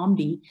a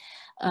zombie,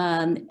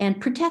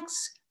 and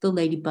protects the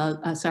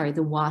ladybug,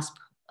 the wasp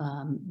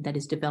that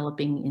is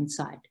developing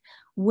inside.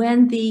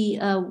 When the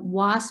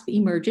wasp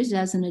emerges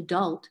as an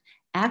adult,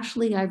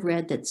 actually I've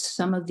read that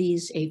some of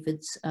these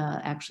aphids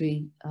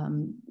actually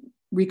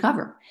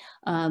recover.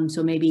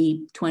 So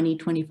maybe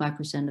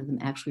 20–25% of them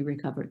actually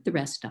recover, the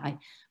rest die.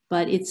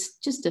 But it's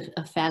just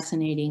a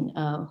fascinating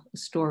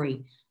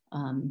story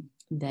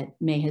that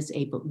May was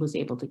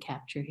able to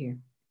capture here.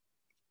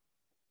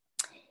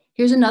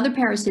 Here's another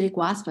parasitic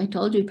wasp. I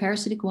told you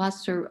parasitic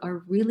wasps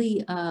are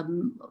really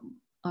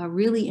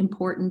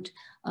important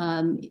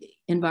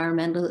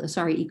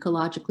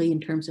ecologically in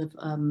terms of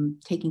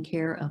taking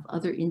care of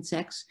other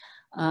insects.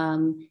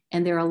 And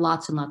there are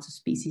lots and lots of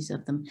species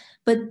of them.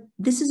 But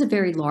this is a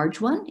very large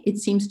one. It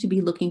seems to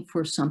be looking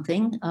for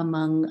something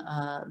among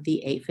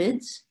the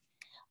aphids.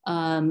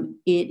 It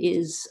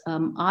is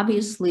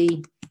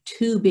obviously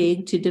too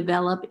big to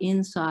develop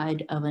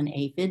inside of an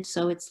aphid,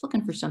 so it's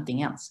looking for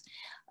something else.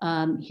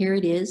 Here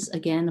it is,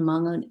 again,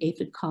 among an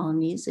aphid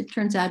colonies. It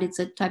turns out it's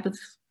a type of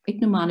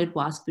ichneummonid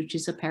wasp, which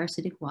is a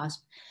parasitic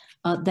wasp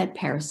that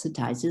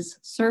parasitizes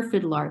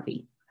syrphid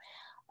larvae.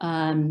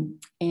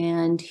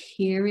 And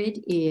here it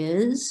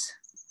is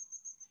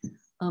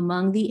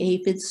among the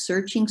aphids,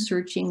 searching,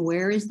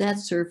 where is that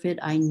syrphid?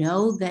 I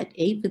know that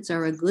aphids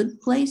are a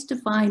good place to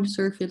find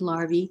syrphid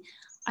larvae.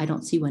 I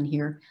don't see one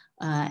here,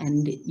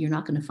 and you're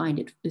not going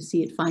to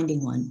see it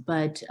finding one,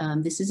 but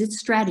this is its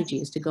strategy,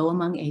 is to go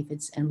among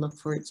aphids and look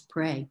for its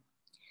prey.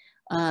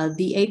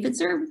 The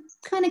aphids are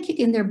kind of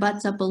kicking their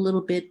butts up a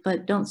little bit,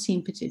 but don't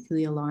seem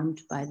particularly alarmed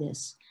by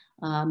this.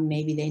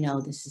 Maybe they know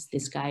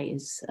this guy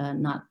is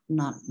not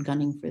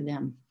gunning for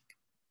them.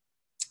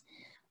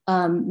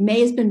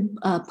 May has been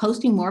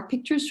posting more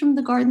pictures from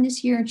the garden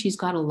this year, and she's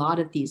got a lot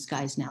of these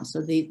guys now.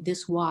 So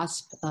this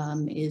wasp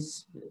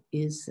is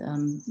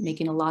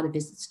making a lot of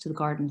visits to the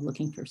garden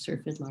looking for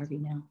syrphid larvae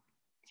now.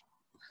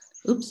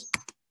 Oops.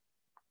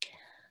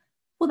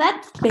 Well,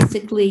 that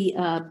basically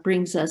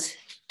brings us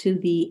to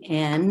the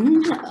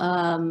end.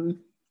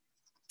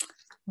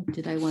 What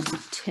did I want to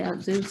tell?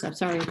 Oops, I'm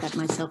sorry, I got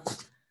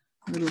myself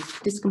a little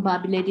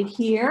discombobulated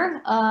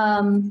here.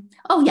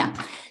 Oh yeah,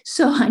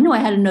 so I know I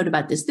had a note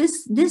about this.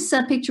 This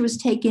picture was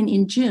taken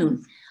in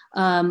June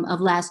of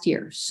last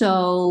year.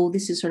 So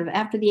this is sort of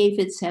after the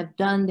aphids have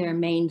done their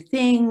main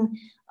thing.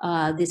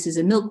 This is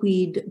a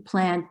milkweed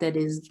plant that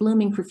is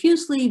blooming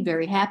profusely,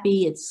 very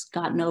happy. It's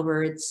gotten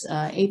over its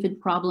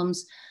aphid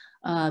problems.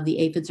 The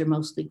aphids are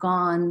mostly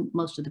gone.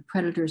 Most of the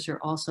predators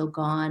are also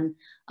gone.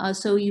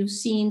 So you've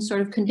seen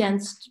sort of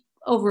condensed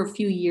over a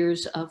few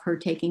years of her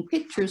taking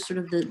pictures, sort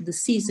of the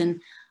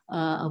season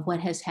of what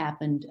has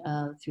happened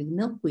through the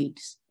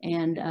milkweeds.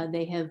 And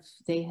they have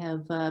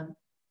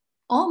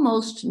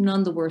almost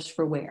none the worse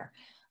for wear.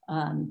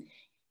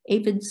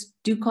 Aphids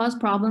do cause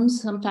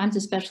problems sometimes,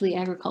 especially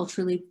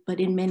agriculturally, but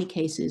in many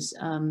cases,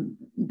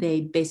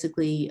 they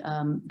basically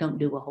don't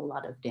do a whole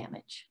lot of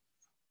damage.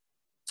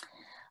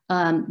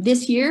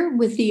 This year,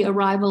 with the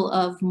arrival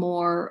of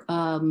more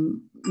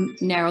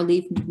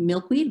narrow-leaf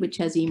milkweed, which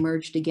has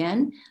emerged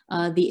again,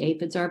 the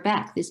aphids are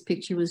back. This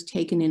picture was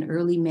taken in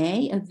early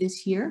May of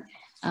this year,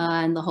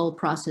 and the whole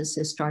process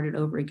has started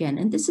over again.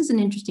 And this is an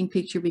interesting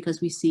picture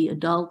because we see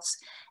adults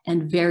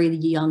and very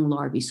young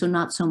larvae, so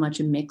not so much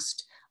a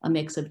mix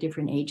of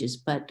different ages,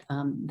 but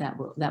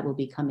that will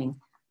be coming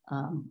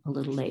a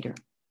little later.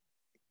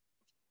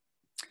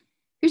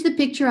 Here's the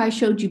picture I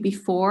showed you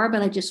before,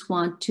 but I just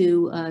want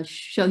to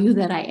show you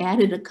that I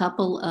added a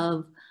couple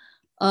of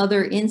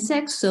other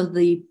insects. So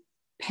the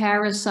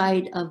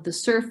parasite of the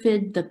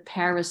syrphid, the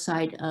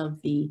parasite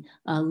of the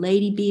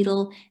lady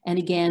beetle, and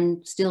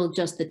again, still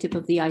just the tip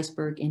of the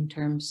iceberg in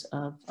terms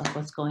of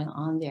what's going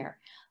on there.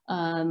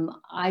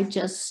 I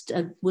just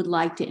would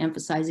like to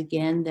emphasize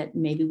again that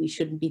maybe we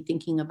shouldn't be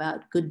thinking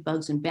about good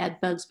bugs and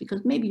bad bugs,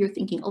 because maybe you're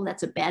thinking, oh,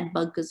 that's a bad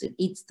bug because it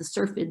eats the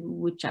syrphid,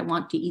 which I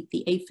want to eat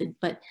the aphid.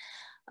 But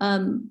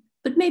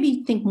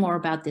maybe think more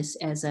about this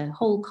as a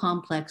whole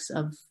complex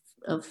of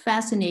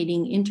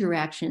fascinating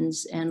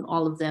interactions, and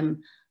all of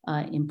them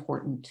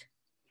important.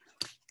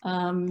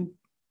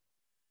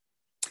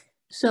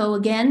 So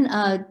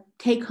again,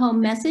 take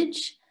home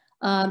message.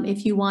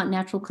 If you want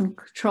natural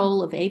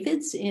control of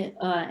aphids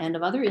and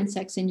of other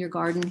insects in your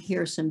garden,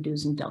 here are some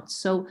do's and don'ts.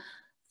 So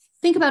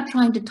think about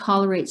trying to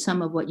tolerate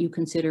some of what you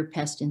consider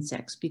pest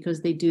insects,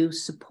 because they do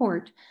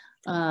support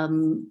a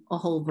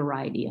whole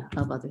variety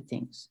of other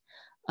things.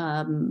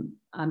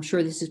 I'm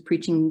sure this is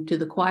preaching to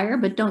the choir,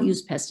 but don't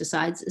use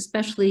pesticides,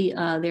 especially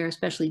they're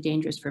especially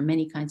dangerous for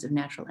many kinds of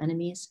natural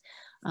enemies,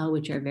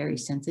 which are very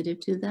sensitive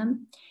to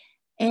them.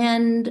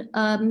 And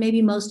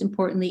maybe most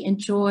importantly,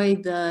 enjoy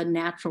the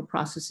natural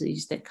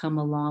processes that come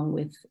along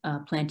with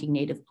planting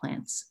native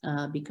plants,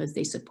 because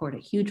they support a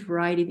huge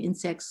variety of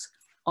insects,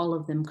 all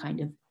of them kind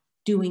of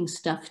doing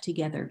stuff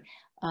together.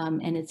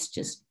 And it's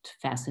just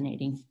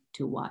fascinating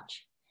to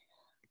watch.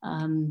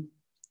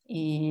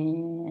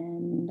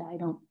 And I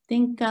don't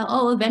think,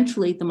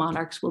 eventually the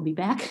monarchs will be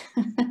back.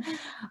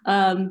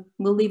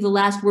 We'll leave the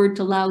last word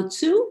to Lao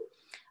Tzu.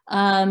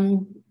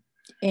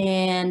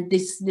 And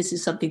this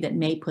is something that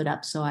May put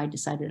up, so I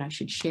decided I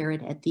should share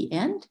it at the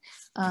end.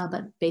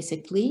 But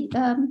basically,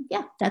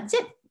 yeah, that's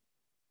it.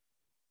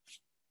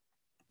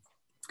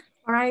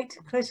 All right,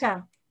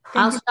 Clytia.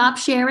 I'll stop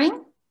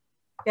sharing.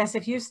 Yes,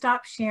 if you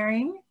stop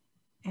sharing,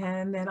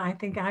 and then I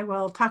think I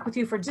will talk with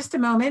you for just a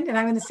moment, and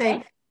I'm going to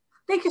say,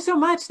 thank you so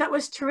much. That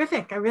was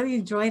terrific. I really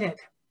enjoyed it.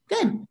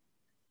 Good.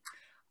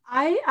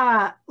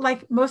 I,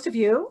 like most of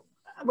you,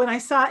 when I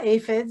saw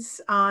aphids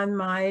on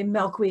my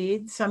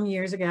milkweed some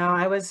years ago,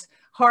 I was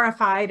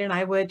horrified, and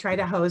I would try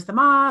to hose them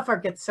off or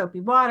get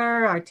soapy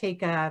water or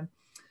take a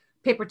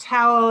paper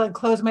towel and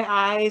close my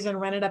eyes and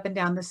run it up and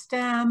down the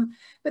stem.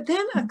 But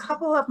then a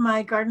couple of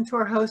my garden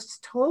tour hosts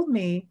told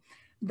me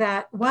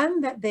that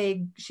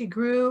she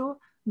grew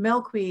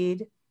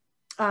milkweed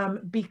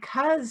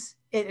because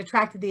it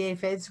attracted the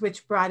aphids,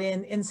 which brought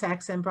in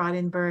insects and brought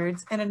in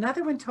birds. And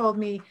another one told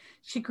me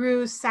she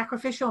grew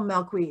sacrificial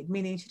milkweed,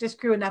 meaning she just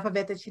grew enough of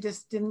it that she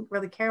just didn't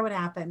really care what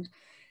happened.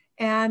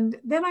 And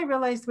then I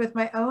realized with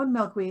my own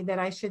milkweed that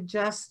I should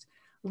just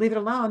leave it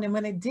alone. And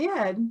when I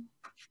did,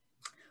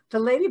 the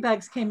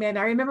ladybugs came in.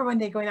 I remember one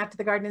day going out to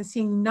the garden and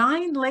seeing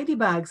 9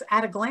 ladybugs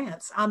at a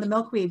glance on the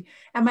milkweed.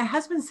 And my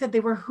husband said they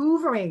were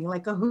hoovering,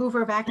 like a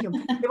Hoover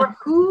vacuum. They were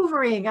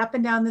hoovering up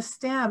and down the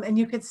stem, and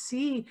you could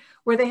see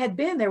where they had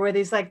been. There were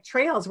these like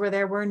trails where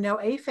there were no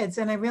aphids.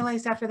 And I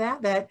realized after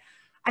that that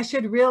I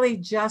should really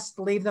just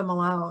leave them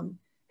alone.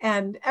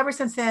 And ever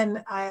since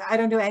then, I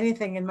don't do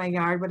anything in my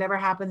yard. Whatever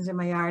happens in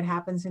my yard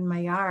happens in my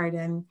yard.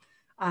 And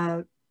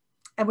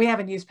we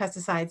haven't used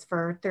pesticides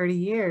for 30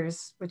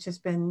 years, which has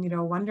been,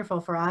 wonderful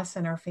for us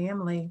and our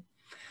family.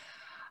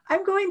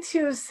 I'm going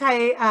to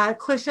say,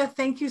 Clytia,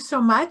 thank you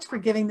so much for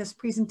giving this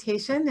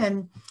presentation.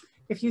 And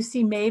if you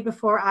see May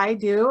before I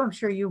do, I'm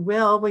sure you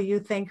will you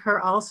thank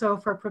her also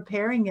for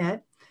preparing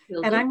it?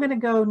 And I'm going to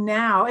go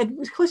now. And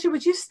Clytia,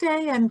 would you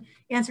stay and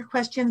answer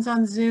questions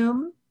on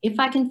Zoom? If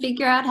I can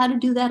figure out how to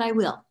do that, I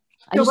will.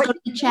 I just go to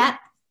the chat.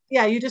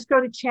 Yeah, you just go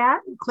to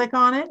chat and click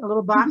on it. A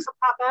little box will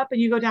pop up,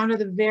 and you go down to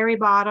the very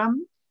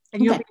bottom,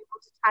 and you'll be able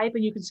to type,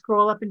 and you can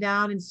scroll up and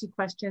down and see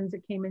questions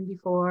that came in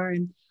before.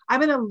 And I'm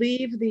going to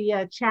leave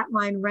the chat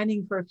line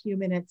running for a few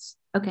minutes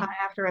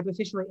after I've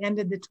officially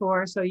ended the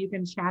tour, so you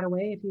can chat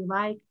away if you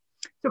like.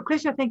 So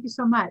Clytia, thank you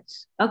so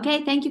much.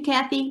 Okay, thank you,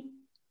 Kathy.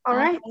 All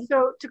right,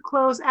 so to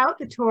close out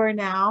the tour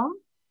now,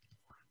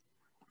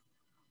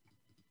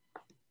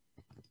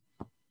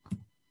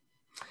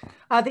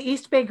 the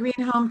East Bay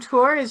Green Home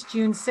Tour is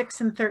June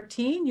 6 and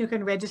 13. You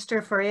can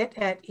register for it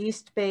at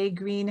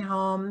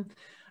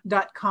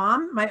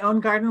eastbaygreenhome.com. My own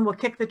garden will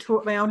kick the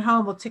tour, my own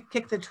home will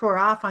kick the tour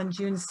off on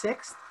June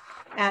 6th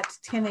at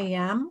 10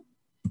 a.m.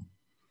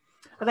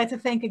 I'd like to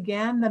thank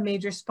again the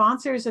major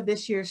sponsors of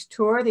this year's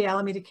tour, the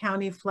Alameda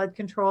County Flood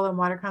Control and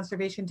Water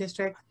Conservation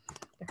District,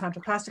 the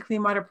Contra Costa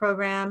Clean Water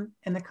Program,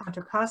 and the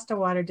Contra Costa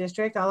Water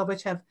District, all of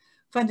which have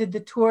funded the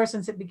tour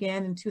since it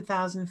began in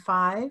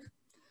 2005.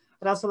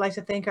 I'd also like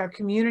to thank our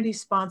community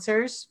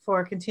sponsors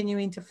for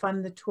continuing to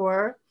fund the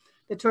tour.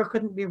 The tour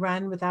couldn't be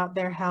run without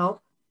their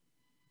help.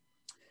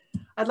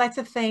 I'd like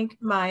to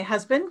thank my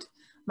husband,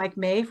 Mike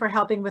May, for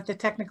helping with the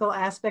technical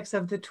aspects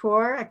of the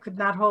tour. I could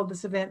not hold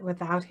this event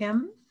without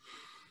him.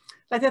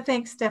 I'd like to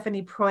thank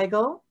Stephanie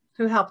Proigel,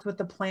 who helped with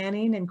the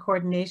planning and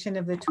coordination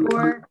of the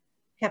tour,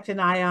 kept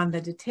an eye on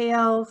the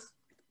details,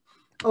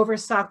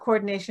 oversaw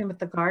coordination with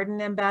the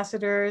garden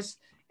ambassadors,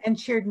 and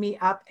cheered me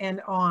up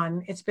and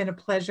on. It's been a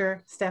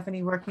pleasure,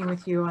 Stephanie, working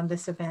with you on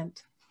this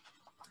event.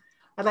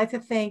 I'd like to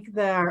thank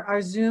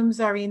our Zoom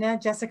czarina,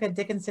 Jessica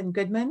Dickinson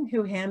Goodman,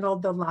 who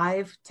handled the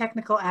live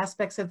technical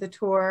aspects of the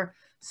tour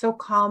so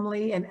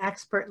calmly and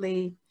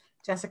expertly.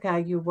 Jessica,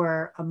 you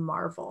were a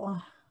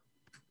marvel.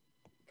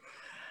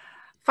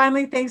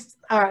 Finally,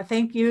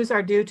 thank yous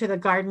are due to the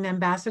garden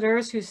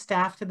ambassadors who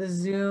staffed the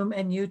Zoom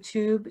and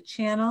YouTube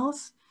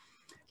channels.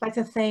 I'd like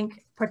to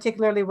thank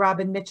particularly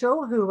Robin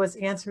Mitchell, who was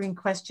answering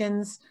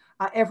questions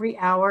every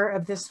hour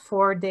of this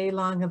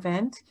 4-day-long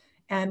event,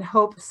 and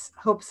Hope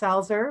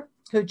Salzer,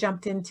 who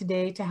jumped in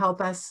today to help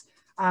us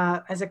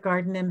as a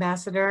garden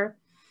ambassador,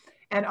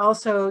 and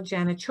also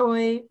Jana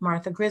Choi,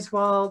 Martha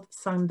Griswold,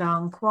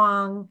 Sungdong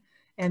Kwang,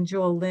 and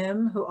Joel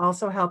Lim, who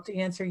also helped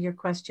answer your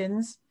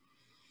questions.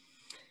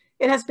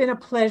 It has been a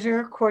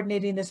pleasure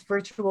coordinating this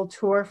virtual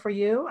tour for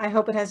you. I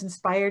hope it has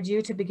inspired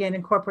you to begin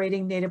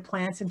incorporating native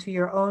plants into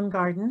your own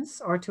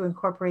gardens, or to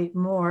incorporate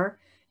more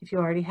if you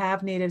already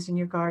have natives in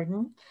your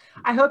garden.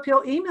 I hope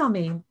you'll email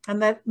me and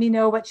let me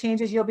know what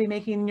changes you'll be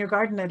making in your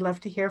garden. I'd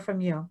love to hear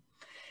from you.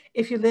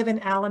 If you live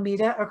in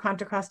Alameda or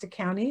Contra Costa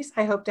counties,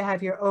 I hope to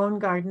have your own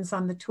gardens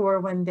on the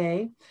tour one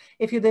day.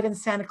 If you live in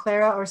Santa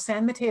Clara or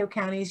San Mateo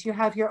counties, you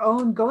have your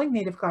own Going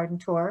Native Garden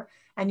tour,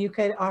 and you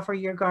could offer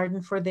your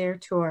garden for their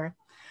tour.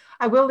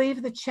 I will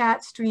leave the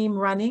chat stream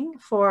running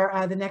for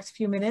the next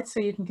few minutes,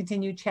 so you can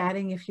continue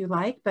chatting if you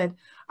like, but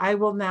I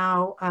will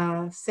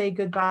now say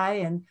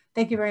goodbye and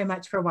thank you very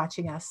much for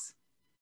watching us.